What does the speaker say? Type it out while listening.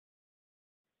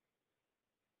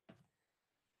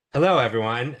Hello,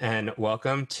 everyone, and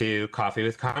welcome to Coffee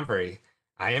with Convery.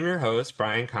 I am your host,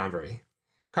 Brian Convery.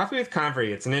 Coffee with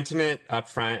Convery, it's an intimate,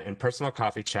 upfront, and personal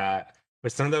coffee chat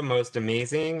with some of the most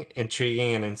amazing,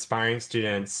 intriguing, and inspiring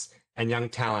students and young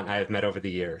talent I have met over the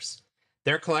years.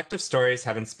 Their collective stories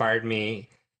have inspired me,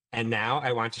 and now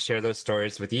I want to share those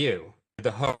stories with you, with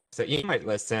the hopes that you might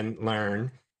listen, learn,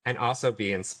 and also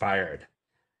be inspired.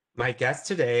 My guest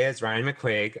today is Ryan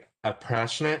McQuaig, a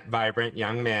passionate, vibrant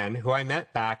young man who I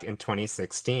met back in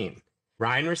 2016.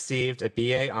 Ryan received a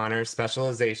BA honors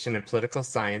specialization in political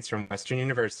science from Western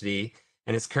University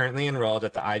and is currently enrolled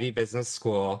at the Ivy Business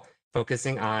School,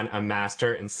 focusing on a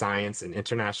master in science and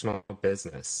international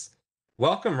business.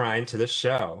 Welcome, Ryan, to the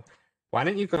show. Why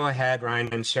don't you go ahead, Ryan,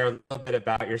 and share a little bit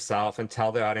about yourself and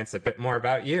tell the audience a bit more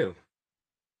about you?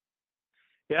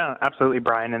 Yeah, absolutely,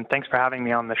 Brian, and thanks for having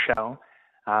me on the show.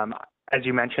 Um, as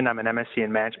you mentioned, I'm an MSc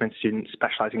in management student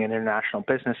specializing in international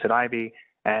business at Ivy,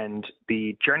 and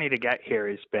the journey to get here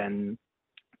has been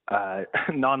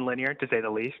non-linear, to say the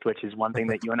least, which is one thing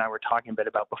that you and I were talking a bit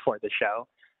about before the show.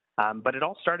 But it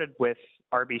all started with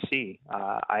RBC.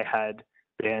 I had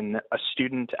been a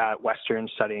student at Western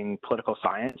studying political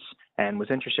science and was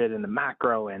interested in the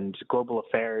macro and global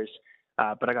affairs,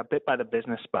 but I got bit by the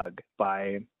business bug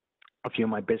by a few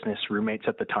of my business roommates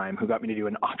at the time who got me to do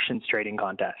an options trading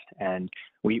contest, and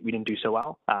we didn't do so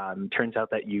well. Turns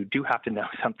out that you do have to know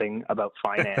something about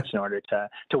finance in order to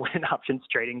win an options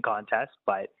trading contest,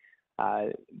 but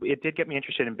it did get me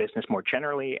interested in business more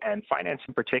generally and finance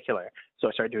in particular. So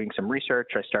I started doing some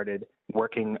research. I started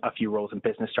working a few roles in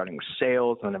business, starting with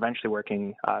sales and then eventually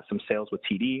working some sales with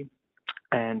TD.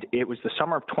 And it was the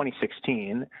summer of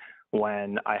 2016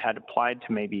 when I had applied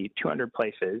to maybe 200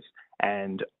 places,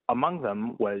 and among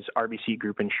them was RBC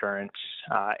Group Insurance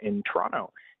in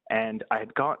Toronto. And I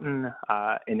had gotten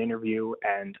an interview,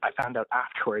 and I found out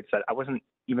afterwards that I wasn't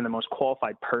even the most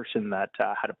qualified person that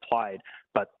had applied,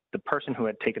 but the person who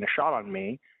had taken a shot on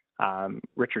me,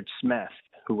 Richard Smith,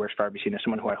 who works for RBC and is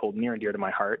someone who I hold near and dear to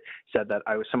my heart, said that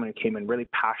I was someone who came in really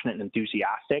passionate and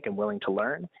enthusiastic and willing to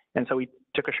learn. And so he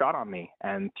took a shot on me.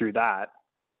 And through that,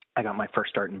 I got my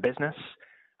first start in business.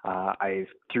 I,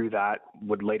 through that,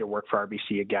 would later work for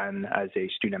RBC again as a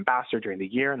student ambassador during the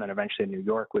year, and then eventually in New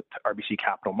York with RBC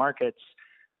Capital Markets.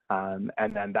 And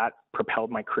then that propelled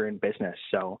my career in business.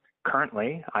 So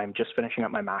currently, I'm just finishing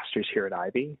up my master's here at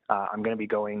Ivy. I'm going to be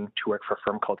going to work for a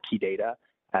firm called Key Data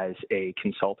as a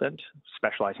consultant,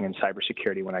 specializing in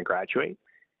cybersecurity when I graduate.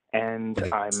 And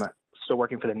I'm still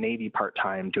working for the Navy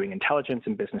part-time, doing intelligence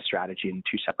and business strategy in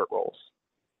two separate roles.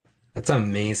 That's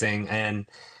amazing. And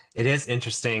it is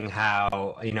interesting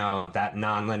how, that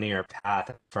nonlinear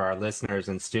path for our listeners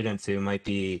and students who might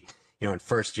be, in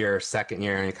first year or second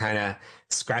year and kind of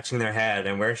scratching their head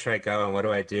and where should I go and what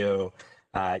do I do?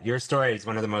 Your story is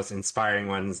one of the most inspiring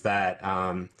ones that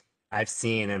I've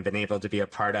seen and been able to be a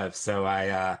part of. So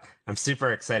I'm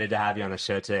super excited to have you on the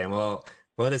show today, and we'll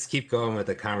just keep going with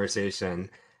the conversation.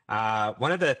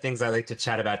 One of the things I like to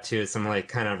chat about too is some like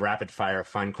kind of rapid fire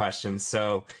fun questions.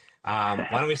 So why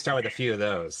don't we start with a few of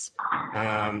those?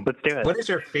 Let's do it. What is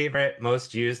your favorite,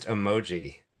 most used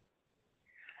emoji?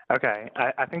 Okay,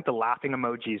 I think the laughing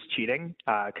emoji is cheating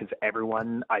because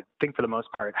everyone, I think for the most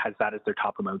part, has that as their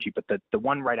top emoji. But the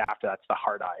one right after that's the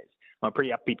heart eyes. I'm a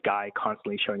pretty upbeat guy,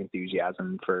 constantly showing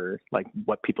enthusiasm for like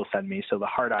what people send me. So the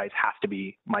heart eyes has to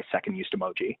be my second used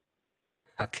emoji.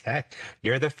 Okay,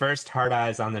 you're the first hard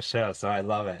eyes on the show, so I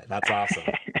love it. That's awesome.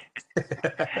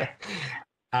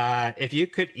 If you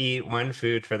could eat one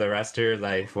food for the rest of your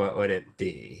life, what would it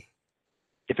be?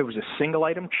 If it was a single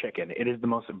item, chicken. It is the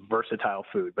most versatile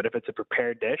food. But if it's a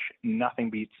prepared dish, nothing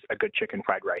beats a good chicken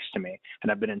fried rice to me.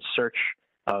 And I've been in search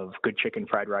of good chicken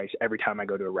fried rice every time I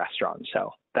go to a restaurant.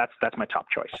 So that's my top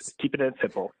choice. Keep it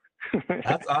simple.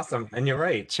 That's awesome. And you're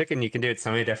right. Chicken, you can do it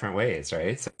so many different ways,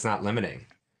 right? So it's not limiting.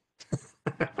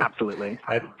 Absolutely.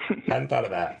 I hadn't thought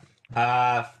of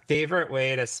that. Favorite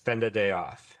way to spend a day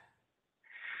off?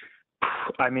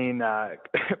 I mean,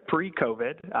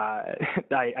 pre-COVID,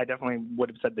 I definitely would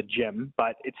have said the gym,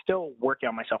 but it's still working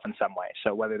on myself in some way.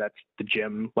 So whether that's the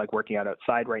gym, like working out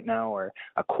outside right now, or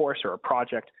a course or a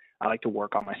project, I like to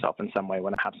work on myself in some way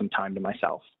when I have some time to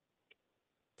myself.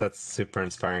 That's super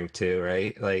inspiring too,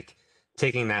 right? Like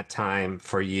taking that time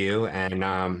for you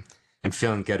and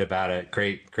feeling good about it.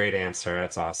 Great answer.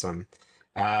 That's awesome.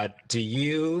 Do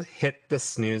you hit the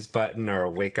snooze button or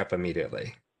wake up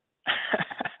immediately?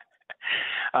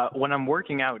 When I'm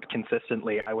working out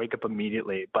consistently, I wake up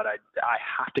immediately, but I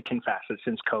have to confess that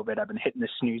since COVID, I've been hitting the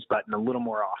snooze button a little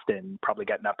more often, probably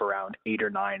getting up around 8 or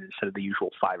 9 instead of the usual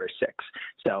 5 or 6.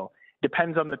 So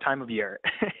Depends on the time of year.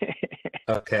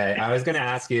 Okay, I was going to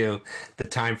ask you the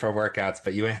time for workouts,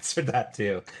 but you answered that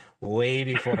too. Way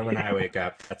before when I wake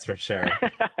up, that's for sure.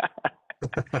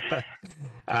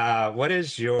 What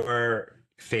is your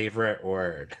favorite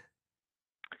word?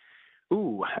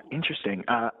 Ooh, interesting.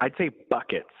 I'd say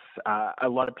buckets. A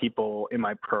lot of people in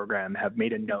my program have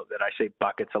made a note that I say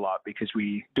buckets a lot because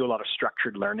we do a lot of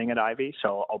structured learning at Ivy.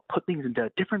 So I'll put things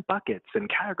into different buckets and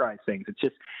categorize things. It's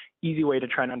just easy way to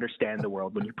try and understand the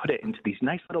world when you put it into these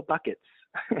nice little buckets.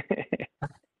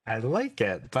 I like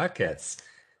it. Buckets.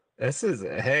 This is,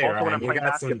 hey, Also, when Ryan, I'm you playing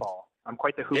got some, basketball, I'm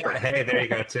quite the yeah, hooper. hey, there you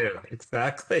go too.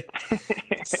 Exactly.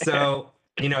 So,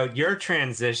 your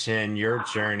transition, your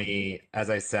journey, as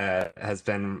I said, has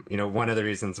been, one of the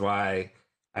reasons why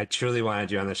I truly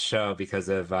wanted you on the show because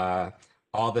of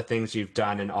all the things you've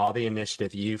done and all the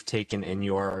initiative you've taken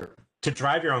to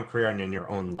drive your own career and in your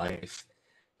own life.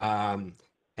 Um,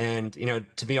 and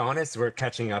to be honest, we're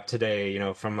catching up today,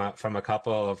 from a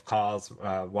couple of calls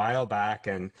a while back,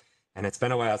 and it's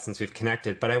been a while since we've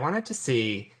connected. But I wanted to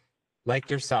see, like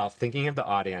yourself, thinking of the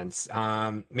audience,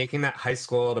 making that high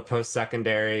school to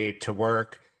post-secondary to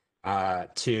work,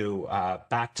 to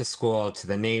back to school to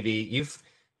the Navy.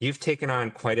 You've taken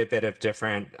on quite a bit of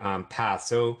different paths.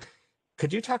 So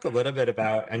could you talk a little bit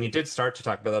about, and you did start to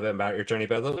talk a little bit about your journey,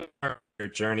 but a little bit more about your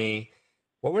journey.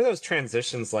 What were those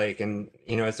transitions like? And,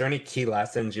 is there any key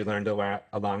lessons you learned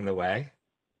along the way?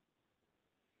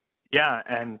 Yeah,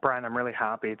 and Brian, I'm really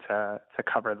happy to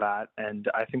cover that. And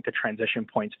I think the transition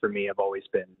points for me have always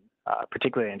been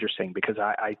particularly interesting because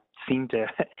I seem to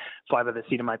fly by the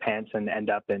seat of my pants and end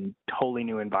up in totally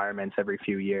new environments every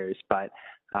few years. But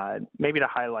maybe to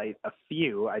highlight a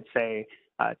few, I'd say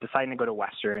deciding to go to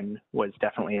Western was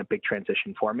definitely a big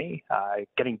transition for me.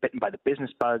 Getting bitten by the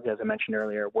business bug, as I mentioned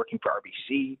earlier, working for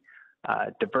RBC,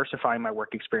 diversifying my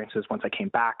work experiences once I came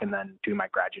back, and then doing my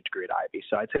graduate degree at Ivy.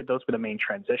 So I'd say those were the main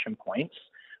transition points.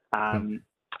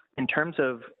 In terms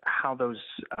of how those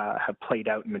have played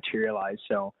out and materialized,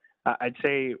 so I'd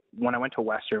say when I went to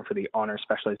Western for the honor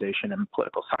specialization in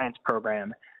political science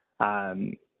program,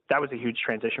 that was a huge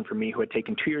transition for me, who had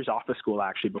taken 2 years off of school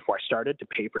actually before I started to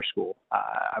pay for school.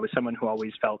 I was someone who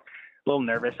always felt a little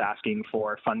nervous asking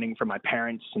for funding from my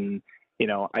parents, and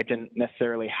I didn't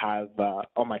necessarily have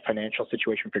all my financial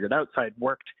situation figured out. So I'd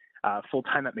worked full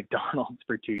time at McDonald's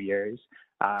for 2 years.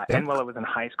 And while I was in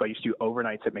high school, I used to do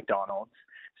overnights at McDonald's.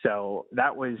 So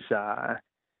that was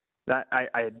that I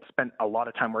had spent a lot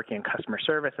of time working in customer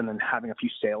service and then having a few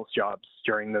sales jobs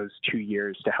during those 2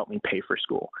 years to help me pay for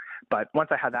school. But once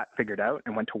I had that figured out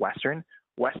and went to Western,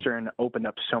 Western opened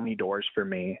up so many doors for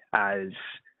me as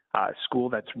a school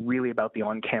that's really about the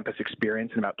on-campus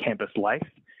experience and about campus life.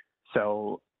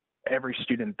 So every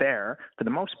student there, for the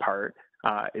most part,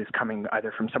 is coming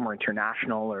either from somewhere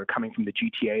international or coming from the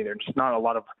GTA. There's not a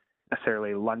lot of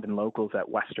necessarily London locals at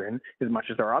Western as much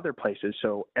as there are other places.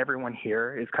 So everyone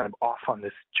here is kind of off on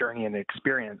this journey and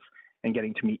experience and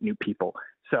getting to meet new people.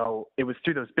 So it was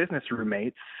through those business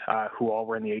roommates who all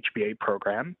were in the HBA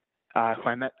program who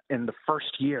I met in the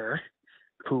first year,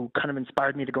 who kind of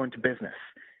inspired me to go into business.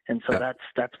 And so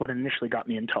that's what initially got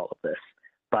me into all of this.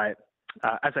 But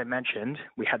as I mentioned,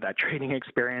 we had that trading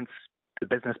experience. The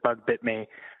business bug bit me,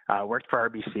 worked for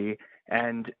RBC,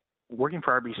 and working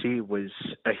for RBC was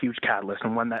a huge catalyst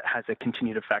and one that has a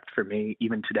continued effect for me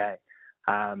even today.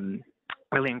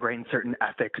 Really ingrained certain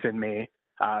ethics in me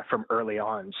from early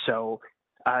on. So,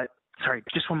 sorry,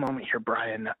 just one moment here,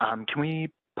 Brian. Can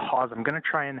we pause? I'm going to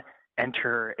try and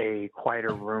enter a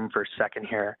quieter room for a second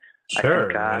here.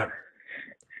 Sure, I think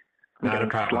I'm not a getting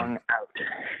problem. slung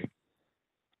out.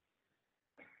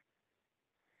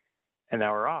 And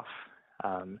now we're off.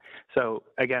 So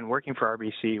again, working for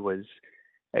RBC was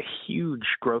a huge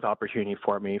growth opportunity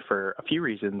for me for a few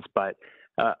reasons, but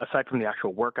aside from the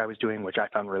actual work I was doing, which I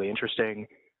found really interesting,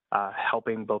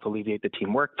 helping both alleviate the team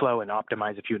workflow and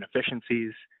optimize a few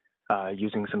inefficiencies,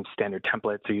 using some standard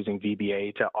templates or using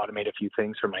VBA to automate a few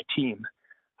things for my team.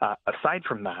 Aside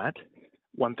from that,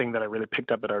 one thing that I really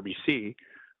picked up at RBC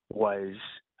was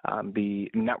the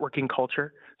networking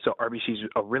culture. So RBC is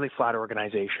a really flat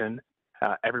organization.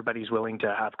 Everybody's willing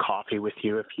to have coffee with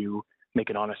you if you make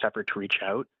an honest effort to reach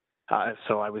out.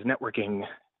 So I was networking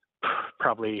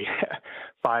probably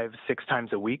 5-6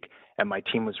 times a week, and my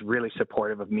team was really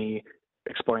supportive of me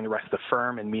exploring the rest of the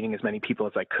firm and meeting as many people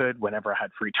as I could whenever I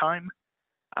had free time.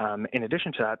 In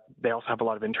addition to that, they also have a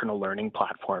lot of internal learning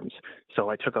platforms. So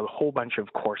I took a whole bunch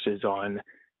of courses on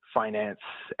finance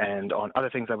and on other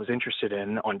things I was interested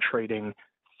in on trading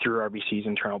through RBC's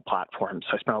internal platforms.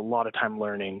 So I spent a lot of time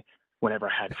learning whenever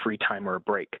I had free time or a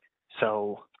break.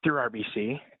 So through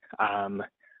RBC,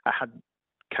 I had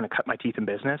kind of cut my teeth in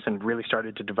business and really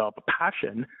started to develop a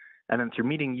passion. And then through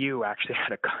meeting you, actually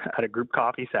at a group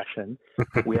coffee session,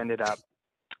 we ended up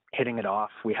hitting it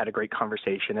off. We had a great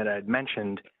conversation, and I had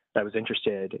mentioned that I was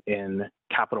interested in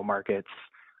capital markets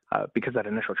because that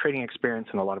initial trading experience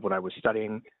and a lot of what I was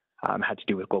studying had to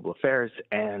do with global affairs.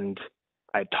 And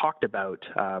I talked about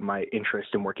my interest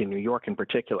in working in New York in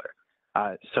particular.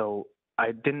 So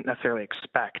I didn't necessarily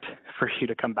expect for you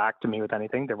to come back to me with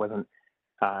anything. There wasn't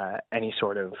any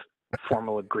sort of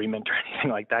formal agreement or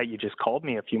anything like that. You just called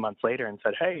me a few months later and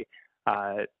said, hey,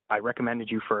 I recommended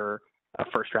you for a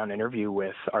first round interview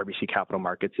with RBC Capital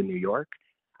Markets in New York.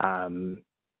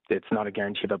 It's not a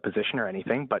guarantee of a position or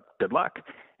anything, but good luck.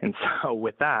 And so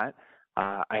with that,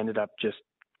 I ended up just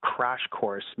crash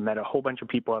course, met a whole bunch of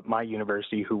people at my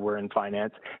university who were in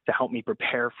finance to help me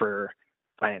prepare for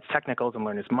finance technicals and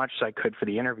learn as much as I could for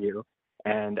the interview.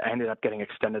 And I ended up getting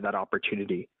extended that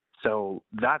opportunity. So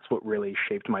that's what really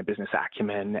shaped my business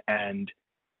acumen and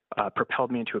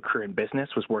propelled me into a career in business,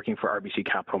 was working for RBC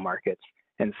Capital Markets.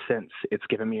 And since it's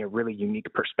given me a really unique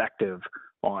perspective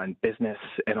on business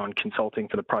and on consulting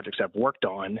for the projects I've worked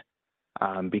on,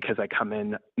 because I come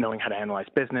in knowing how to analyze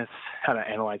business, how to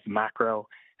analyze the macro,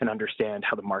 and understand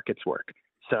how the markets work.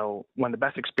 So one of the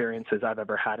best experiences I've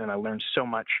ever had, and I learned so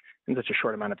much in such a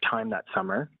short amount of time that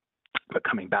summer, but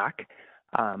coming back,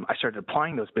 I started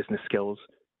applying those business skills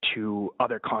to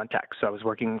other contexts. So I was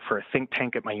working for a think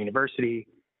tank at my university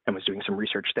and was doing some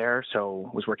research there. So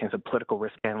was working as a political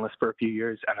risk analyst for a few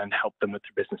years and then helped them with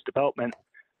their business development.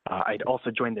 I'd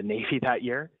also joined the Navy that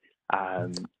year.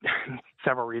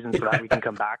 Several reasons for that we can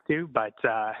come back to, but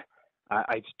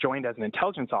I joined as an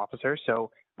intelligence officer. So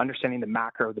understanding the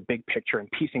macro, the big picture, and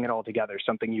piecing it all together,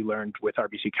 something you learned with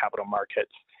RBC Capital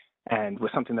Markets, and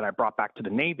was something that I brought back to the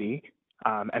Navy.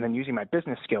 And then using my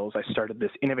business skills, I started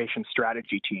this innovation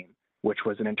strategy team, which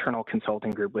was an internal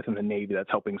consulting group within the Navy that's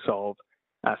helping solve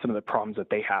some of the problems that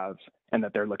they have and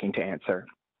that they're looking to answer.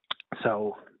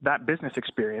 So that business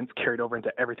experience carried over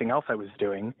into everything else I was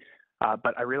doing.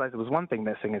 But I realized there was one thing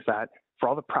missing, is that for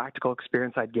all the practical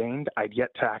experience I'd gained, I'd yet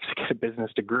to actually get a business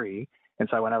degree. And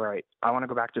so I went, all right, I want to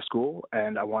go back to school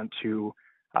and I want to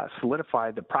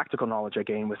solidify the practical knowledge I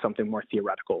gained with something more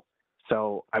theoretical.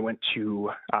 So I went to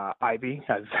IB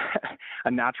as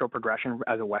a natural progression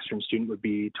as a Western student would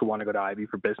be to want to go to IB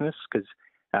for business, because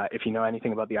if you know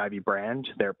anything about the IB brand,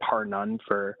 they're par none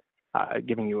for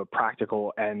giving you a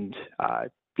practical and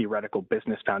theoretical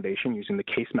business foundation using the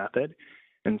case method.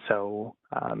 And so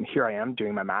here I am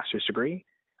doing my master's degree,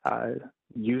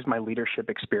 use my leadership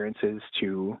experiences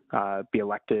to be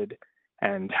elected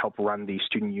and help run the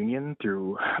student union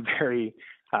through a very,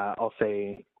 I'll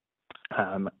say,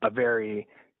 a very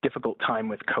difficult time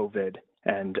with COVID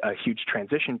and a huge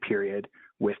transition period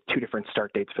with 2 different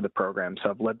start dates for the program. So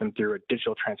I've led them through a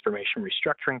digital transformation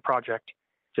restructuring project,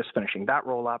 just finishing that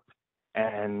roll up,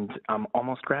 and I'm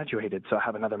almost graduated. So I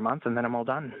have another month and then I'm all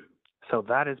done. So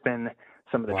that has been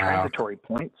some of the transitory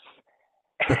points.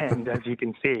 And as you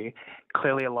can see,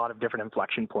 clearly a lot of different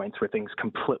inflection points where things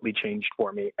completely changed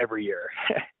for me every year.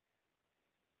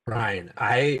 Ryan,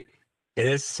 it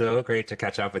is so great to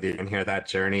catch up with you and hear that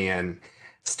journey and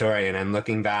story. And I'm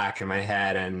looking back in my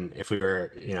head, and if we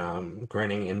were,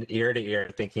 grinning in ear to ear,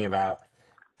 thinking about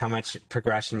how much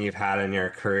progression you've had in your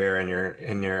career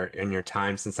and your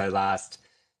time since I last,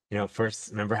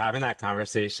 first remember having that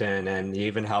conversation, and you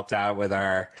even helped out with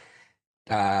our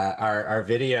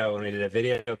video when we did a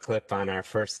video clip on our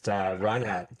first run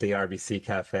at the RBC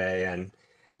Cafe,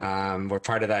 and we're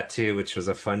part of that too, which was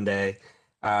a fun day.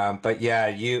 But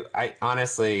yeah, I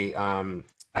honestly,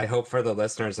 I hope for the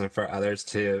listeners and for others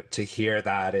to hear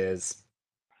that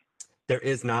there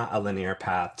is not a linear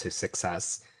path to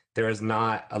success. There is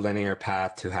not a linear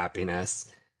path to happiness.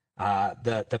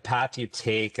 The path you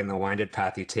take and the winded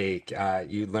path you take,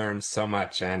 you learn so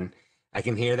much, and I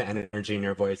can hear the energy in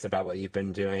your voice about what you've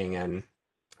been doing, and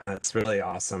it's really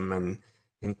awesome. And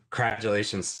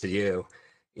congratulations to you.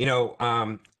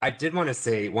 I did want to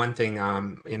say one thing,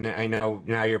 and I know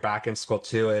now you're back in school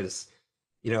too, is,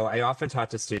 I often talk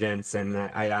to students and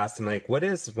I ask them, like, what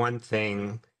is one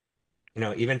thing,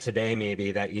 even today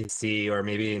maybe, that you see, or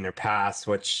maybe in your past,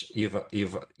 which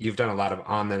you've done a lot of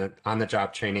on the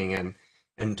job training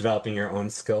and developing your own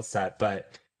skill set,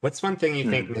 but what's one thing you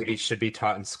think maybe should be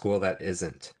taught in school that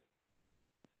isn't?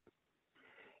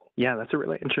 Yeah, that's a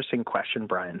really interesting question,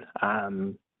 Brian.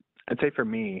 I'd say for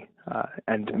me,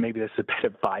 and maybe this is a bit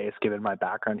of bias given my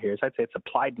background here, is I'd say it's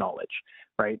applied knowledge,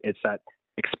 right? It's that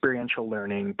experiential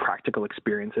learning, practical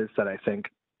experiences that I think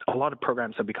a lot of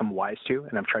programs have become wise to,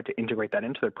 and I've tried to integrate that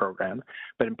into their program.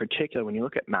 But in particular, when you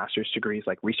look at master's degrees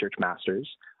like research masters,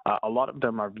 a lot of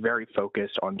them are very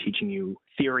focused on teaching you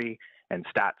theory and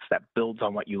stats that builds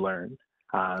on what you learn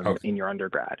in your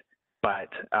undergrad. But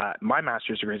my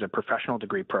master's degree is a professional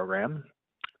degree program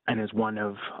and is one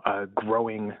of a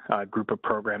growing group of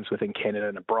programs within Canada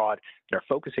and abroad that are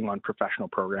focusing on professional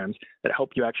programs that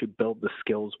help you actually build the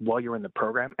skills while you're in the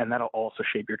program, and that'll also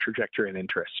shape your trajectory and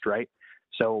interest, right?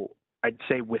 So I'd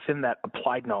say within that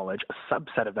applied knowledge, a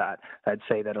subset of that, I'd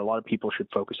say that a lot of people should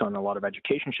focus on, a lot of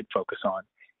education should focus on,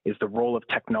 is the role of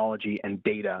technology and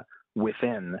data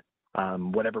within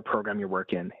whatever program you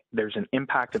work in. There's an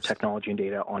impact of technology and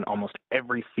data on almost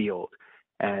every field.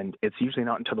 And it's usually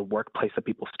not until the workplace that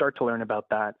people start to learn about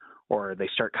that, or they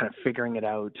start kind of figuring it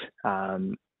out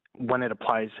when it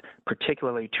applies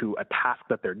particularly to a task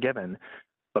that they're given.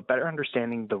 But better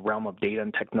understanding the realm of data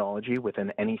and technology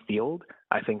within any field,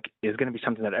 I think, is going to be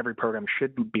something that every program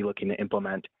should be looking to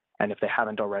implement. And if they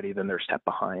haven't already, then they're a step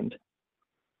behind.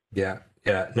 Yeah,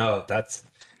 no, that's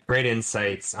great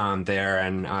insights there,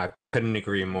 and couldn't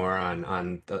agree more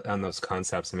on those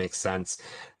concepts. It makes sense.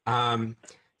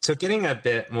 So getting a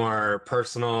bit more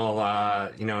personal,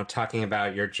 talking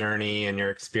about your journey and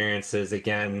your experiences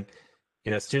again.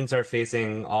 Students are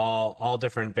facing all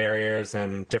different barriers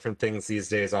and different things these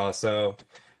days also.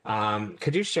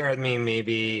 Could you share with me,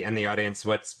 maybe, and the audience,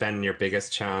 what's been your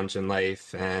biggest challenge in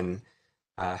life, and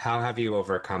how have you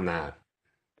overcome that?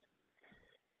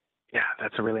 Yeah,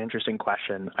 that's a really interesting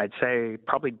question. I'd say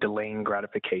probably delaying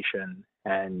gratification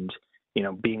and,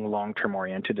 being long-term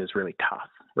oriented is really tough,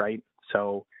 right?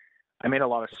 So I made a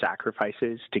lot of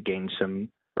sacrifices to gain some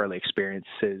early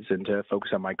experiences and to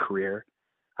focus on my career.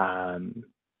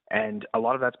 And a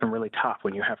lot of that's been really tough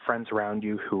when you have friends around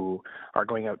you who are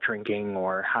going out drinking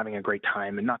or having a great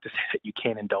time, and not to say that you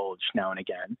can't indulge now and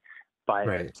again, but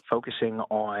Right. focusing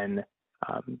on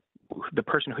the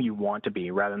person who you want to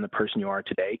be rather than the person you are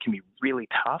today can be really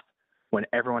tough when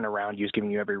everyone around you is giving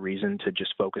you every reason to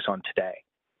just focus on today.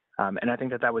 And I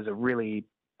think that was a really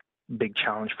big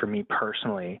challenge for me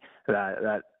personally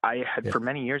that I had for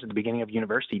many years at the beginning of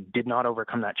university did not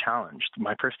overcome that challenge.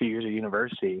 My first few years of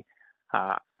university,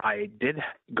 I did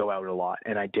go out a lot,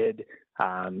 and I did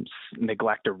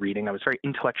neglect a reading. I was very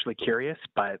intellectually curious,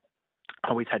 but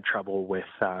always had trouble with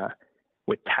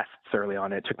tests early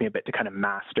on. It took me a bit to kind of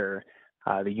master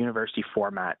the university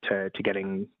format to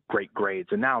getting great grades.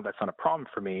 And now that's not a problem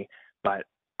for me, but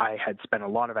I had spent a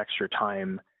lot of extra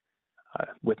time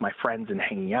with my friends and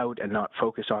hanging out and not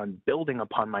focus on building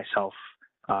upon myself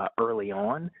early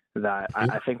on that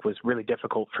I think was really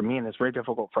difficult for me, and it's very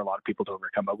difficult for a lot of people to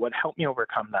overcome. But what helped me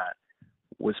overcome that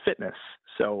was fitness.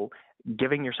 So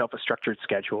giving yourself a structured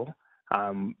schedule,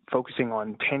 focusing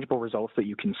on tangible results that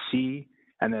you can see.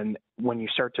 And then when you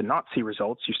start to not see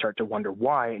results, you start to wonder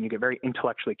why, and you get very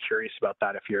intellectually curious about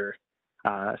that if you're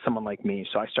someone like me.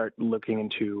 So I start looking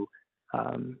into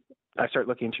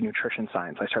nutrition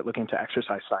science. I start looking into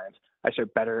exercise science. I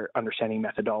start better understanding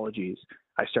methodologies.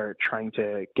 I start trying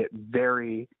to get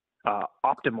very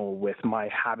optimal with my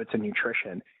habits and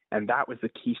nutrition. And that was the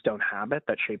keystone habit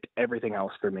that shaped everything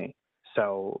else for me.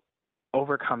 So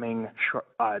overcoming,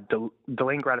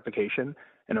 delaying gratification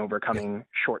and overcoming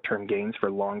short-term gains for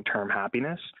long-term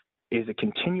happiness is a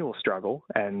continual struggle.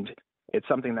 And it's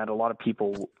something that a lot of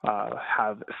people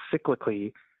have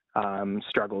cyclically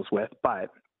struggles with.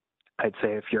 But I'd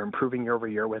say if you're improving year over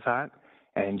year with that,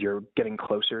 and you're getting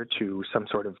closer to some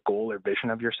sort of goal or vision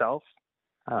of yourself,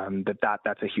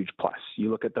 that's a huge plus.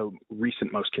 You look at the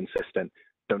recent most consistent,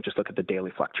 don't just look at the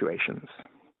daily fluctuations.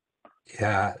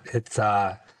 Yeah, it's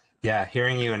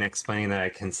hearing you and explaining that, I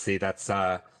can see that's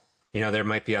there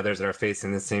might be others that are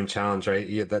facing the same challenge, right?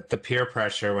 The peer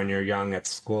pressure when you're young at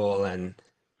school, and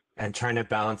trying to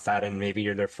balance that, and maybe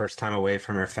you're their first time away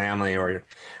from your family or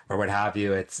what have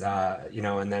you. It's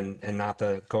and not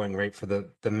the going right for the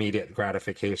immediate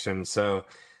gratification. So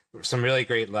some really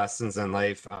great lessons in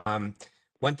life.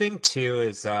 One thing too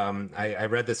is I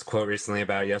read this quote recently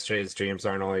about yesterday's dreams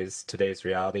aren't always today's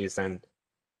realities, and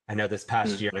I know this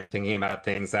past year, thinking about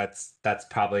things that's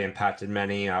probably impacted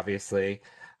many, obviously.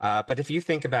 But if you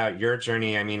think about your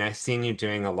journey, I mean, I've seen you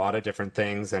doing a lot of different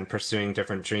things and pursuing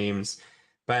different dreams.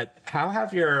 But how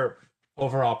have your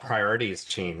overall priorities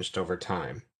changed over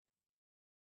time?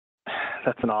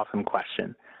 That's an awesome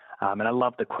question. And I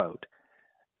love the quote.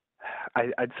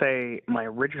 I'd say my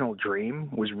original dream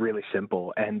was really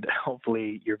simple, and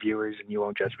hopefully your viewers and you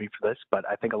won't judge me for this, but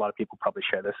I think a lot of people probably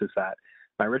share this, is that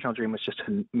my original dream was just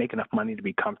to make enough money to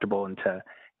be comfortable and to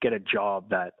get a job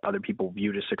that other people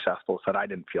viewed as successful so that I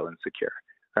didn't feel insecure,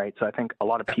 right? So I think a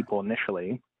lot of people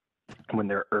initially when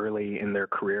they're early in their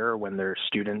career, when they're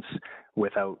students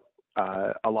without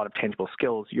a lot of tangible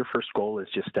skills, your first goal is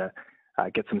just to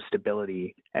get some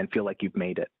stability and feel like you've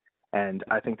made it. And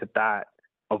I think that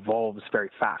evolves very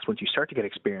fast once you start to get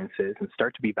experiences and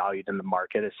start to be valued in the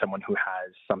market as someone who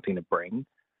has something to bring.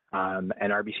 And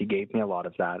RBC gave me a lot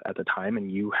of that at the time,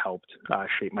 and you helped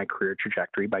shape my career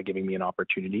trajectory by giving me an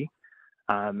opportunity.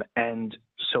 And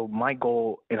so my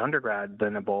goal in undergrad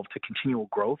then evolved to continual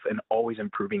growth and always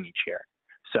improving each year.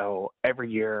 So every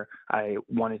year I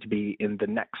wanted to be in the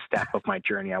next step of my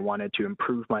journey. I wanted to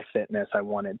improve my fitness. I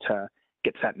wanted to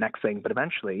get to that next thing, but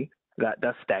eventually that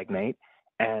does stagnate.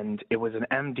 And it was an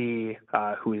MD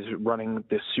who is running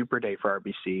this super day for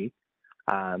RBC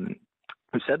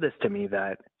who said this to me,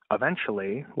 that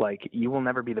eventually, like, you will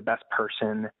never be the best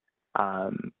person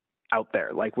out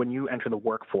there. Like, when you enter the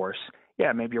workforce,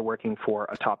 yeah, maybe you're working for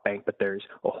a top bank, but there's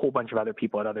a whole bunch of other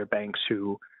people at other banks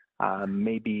who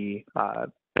may be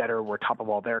better, we're top of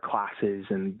all their classes,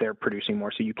 and they're producing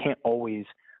more. So you can't always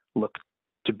look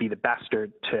to be the best or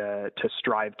to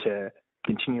strive to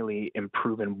continually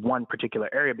improve in one particular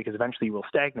area, because eventually you will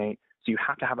stagnate. So you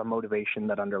have to have a motivation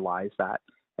that underlies that.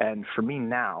 And for me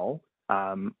now,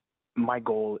 my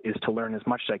goal is to learn as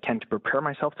much as I can to prepare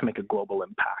myself to make a global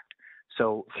impact.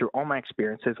 So through all my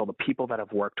experiences, all the people that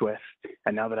I've worked with,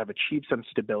 and now that I've achieved some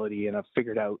stability and I've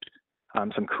figured out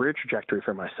some career trajectory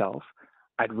for myself,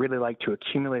 I'd really like to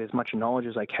accumulate as much knowledge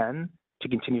as I can to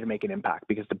continue to make an impact,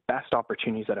 because the best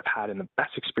opportunities that I've had and the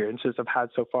best experiences I've had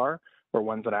so far were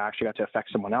ones that I actually got to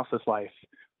affect someone else's life,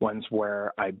 ones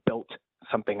where I built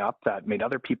something up that made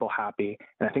other people happy.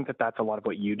 And I think that that's a lot of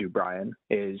what you do, Brian,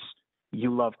 is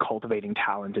you love cultivating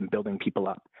talent and building people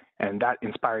up. And that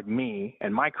inspired me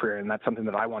and my career, and that's something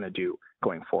that I want to do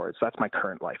going forward. So that's my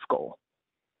current life goal.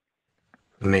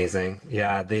 Amazing.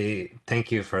 Yeah,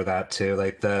 thank you for that too.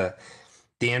 Like the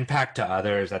impact to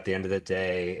others at the end of the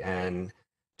day, and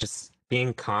just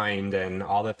being kind, and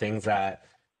all the things that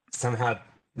somehow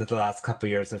the last couple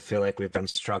of years I feel like we've been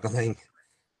struggling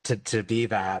to be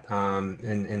that.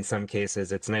 In some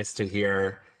cases, it's nice to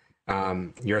hear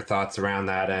your thoughts around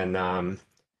that,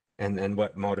 and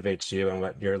what motivates you and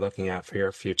what you're looking at for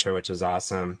your future, which is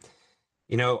awesome.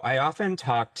 I often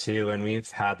talk to, and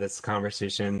we've had this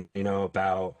conversation,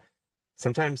 about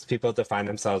sometimes people define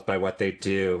themselves by what they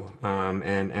do.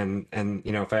 And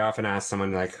if I often ask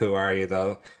someone like, "Who are you?"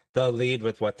 they'll lead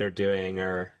with what they're doing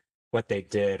or what they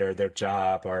did or their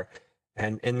job.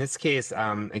 And in this case,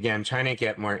 again, trying to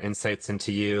get more insights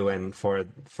into you, and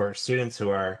for students who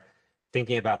are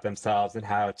thinking about themselves and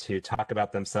how to talk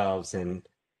about themselves and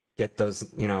get those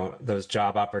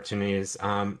job opportunities.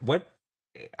 What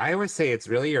I always say, it's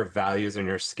really your values and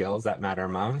your skills that matter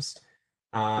most,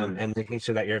 and making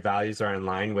sure that your values are in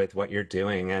line with what you're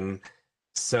doing. And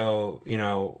so,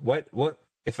 what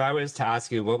if I was to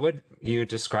ask you, what would you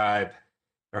describe,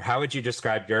 or how would you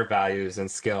describe your values and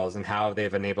skills and how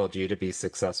they've enabled you to be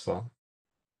successful?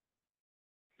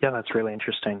 Yeah, that's really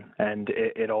interesting. And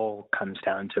it all comes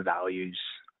down to values.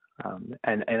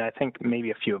 And I think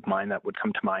maybe a few of mine that would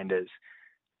come to mind is,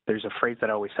 there's a phrase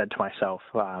that I always said to myself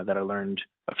that I learned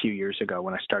a few years ago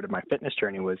when I started my fitness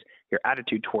journey was, your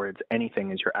attitude towards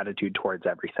anything is your attitude towards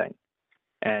everything.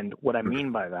 And what I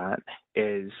mean by that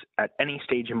is, at any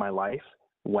stage in my life,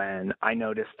 when I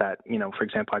notice that, for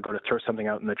example, I go to throw something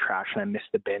out in the trash and I miss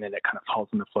the bin and it kind of falls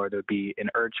on the floor, there would be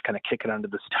an urge to kind of kick it under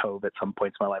the stove at some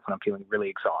points in my life when I'm feeling really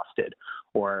exhausted.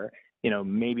 Or,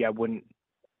 maybe I wouldn't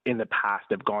in the past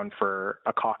have gone for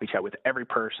a coffee chat with every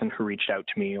person who reached out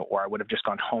to me, or I would have just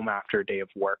gone home after a day of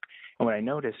work. And what I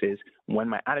notice is, when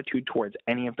my attitude towards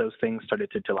any of those things started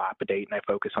to dilapidate and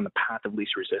I focus on the path of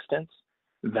least resistance,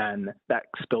 then that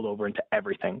spilled over into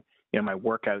everything. My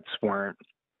workouts weren't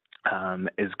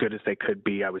as good as they could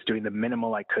be. I was doing the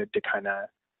minimal I could to kind of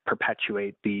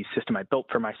perpetuate the system I built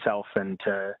for myself and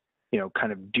to,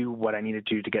 kind of do what I needed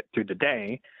to do to get through the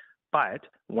day. But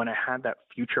when I had that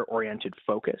future-oriented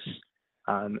focus,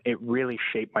 it really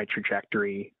shaped my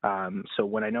trajectory. So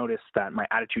when I noticed that my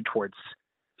attitude towards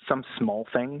some small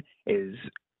thing is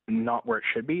not where it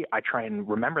should be, I try and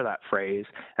remember that phrase,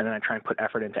 and then I try and put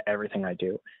effort into everything I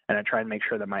do. And I try and make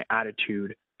sure that my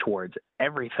attitude towards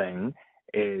everything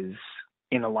is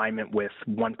in alignment with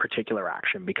one particular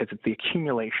action, because it's the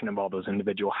accumulation of all those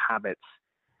individual habits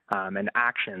and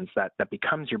actions that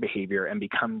becomes your behavior and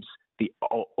becomes the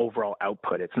overall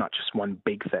output. It's not just one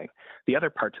big thing. The other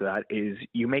part to that is,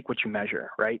 you make what you measure,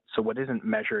 right? So what isn't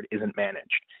measured isn't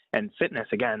managed. And fitness,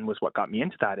 again, was what got me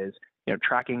into that, is,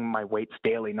 tracking my weights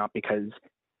daily, not because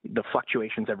the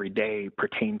fluctuations every day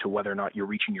pertain to whether or not you're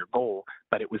reaching your goal,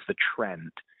 but it was the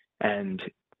trend. And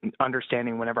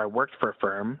understanding whenever I worked for a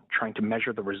firm, trying to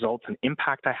measure the results and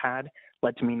impact I had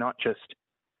led to me not just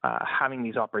having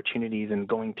these opportunities and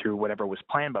going through whatever was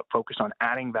planned, but focus on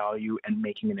adding value and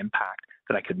making an impact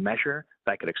that I could measure,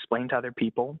 that I could explain to other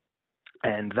people.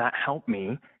 And that helped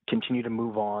me continue to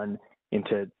move on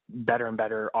into better and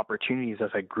better opportunities as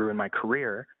I grew in my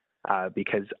career,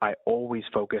 because I always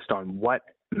focused on what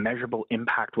measurable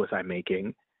impact was I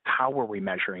making, how were we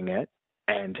measuring it,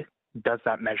 and does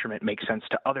that measurement make sense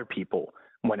to other people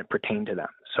when it pertained to them?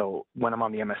 So when I'm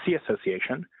on the MSc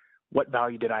Association, what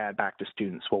value did I add back to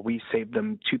students? Well, we saved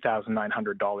them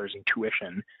 $2,900 in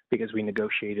tuition because we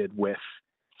negotiated with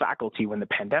faculty when the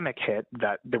pandemic hit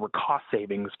that there were cost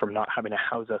savings from not having to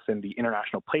house us in the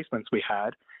international placements we had,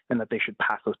 and that they should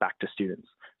pass those back to students.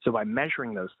 So by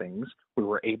measuring those things, we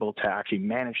were able to actually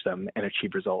manage them and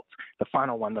achieve results. The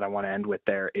final one that I want to end with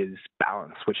there is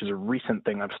balance, which is a recent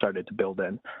thing I've started to build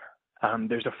in.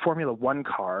 There's a Formula One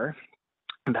car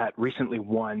that recently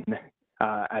won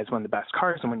as one of the best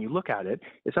cars. And when you look at it,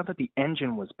 it's not that the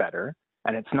engine was better,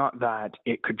 and it's not that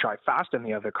it could drive faster than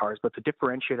the other cars, but the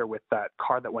differentiator with that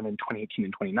car that won in 2018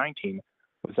 and 2019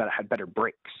 was that it had better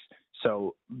brakes.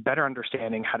 So better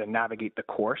understanding how to navigate the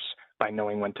course by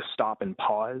knowing when to stop and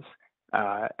pause,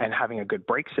 and having a good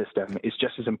brake system is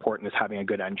just as important as having a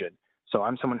good engine. So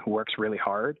I'm someone who works really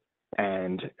hard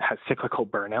and has cyclical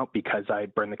burnout because I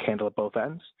burn the candle at both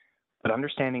ends. But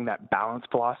understanding that balance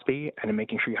philosophy and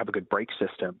making sure you have a good brake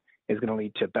system is going to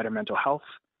lead to better mental health,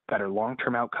 better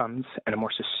long-term outcomes, and a more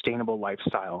sustainable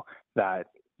lifestyle that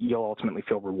you'll ultimately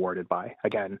feel rewarded by.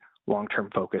 Again, long-term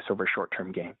focus over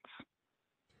short-term gains.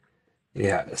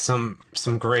 Yeah, some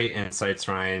great insights,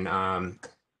 Ryan.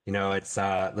 It's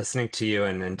listening to you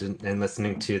and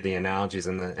listening to the analogies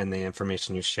and the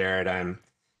information you shared.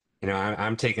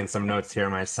 I'm taking some notes here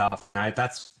myself.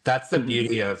 That's the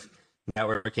beauty of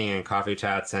networking and coffee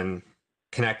chats and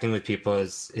connecting with people.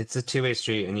 Is it's a two-way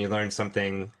street, and you learn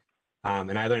something.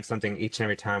 And I learn something each and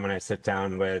every time when I sit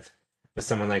down with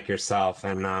someone like yourself.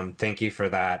 And thank you for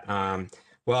that.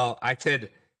 Well, I could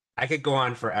go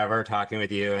on forever talking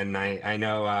with you, and I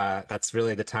know that's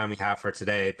really the time we have for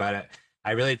today. But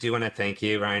I really do want to thank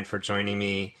you, Ryan, for joining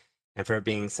me and for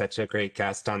being such a great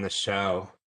guest on the show.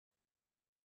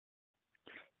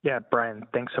 Yeah, Brian,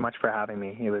 thanks so much for having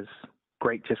me. It was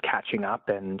great just catching up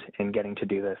and getting to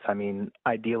do this. I mean,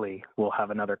 ideally, we'll have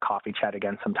another coffee chat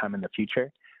again sometime in the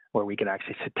future where we can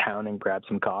actually sit down and grab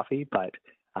some coffee, but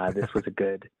this was a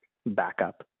good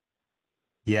backup.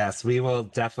 Yes, we will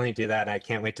definitely do that. I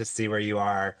can't wait to see where you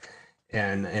are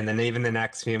and then even the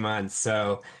next few months.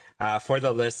 So for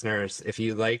the listeners, if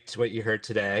you liked what you heard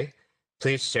today,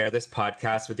 please share this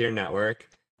podcast with your network,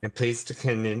 and please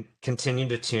continue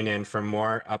to tune in for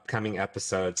more upcoming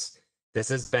episodes. This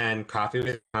has been Coffee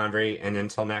with Convery, and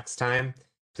until next time,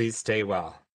 please stay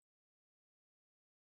well.